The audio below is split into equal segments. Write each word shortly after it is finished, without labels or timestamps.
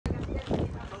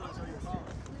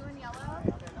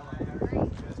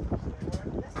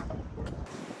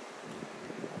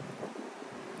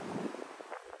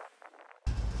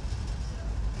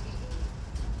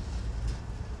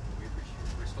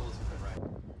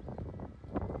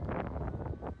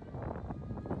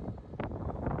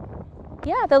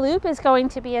Yeah, the Loop is going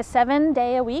to be a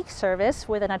 7-day-a-week service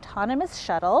with an autonomous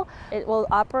shuttle. It will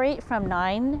operate from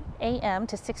 9 a.m.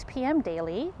 to 6 p.m.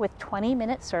 daily with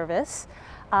 20-minute service.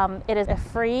 It is a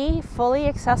free, fully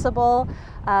accessible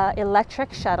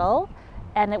electric shuttle,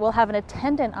 and it will have an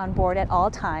attendant on board at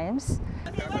all times.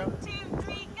 Okay, 1, 2,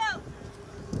 3, go!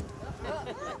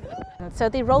 So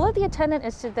the role of the attendant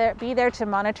is to be there to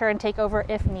monitor and take over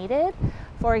if needed.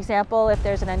 For example, if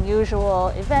there's an unusual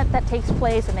event that takes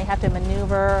place and they have to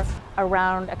maneuver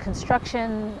around a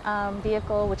construction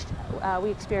vehicle, which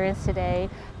we experienced today.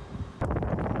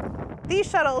 These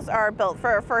shuttles are built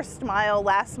for first mile,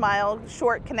 last mile,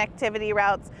 short connectivity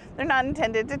routes. They're not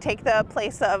intended to take the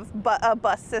place of a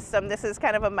bus system. This is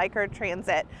kind of a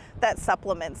microtransit that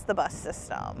supplements the bus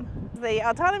system. The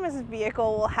autonomous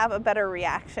vehicle will have a better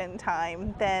reaction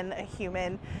time than a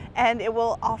human, and it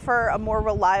will offer a more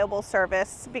reliable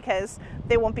service because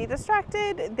they won't be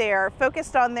distracted. They're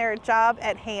focused on their job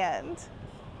at hand.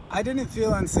 I didn't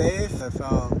feel unsafe. I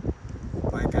felt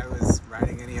like I was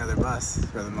riding any other bus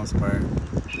for the most part.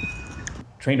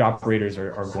 Trained operators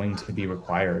are going to be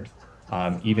required,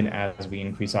 even as we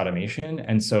increase automation.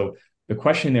 And so the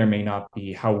question there may not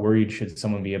be how worried should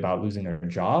someone be about losing their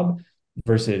job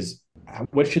versus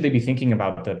what should they be thinking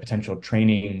about the potential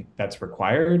training that's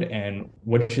required, and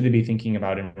what should they be thinking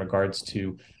about in regards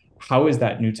to how is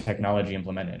that new technology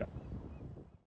implemented?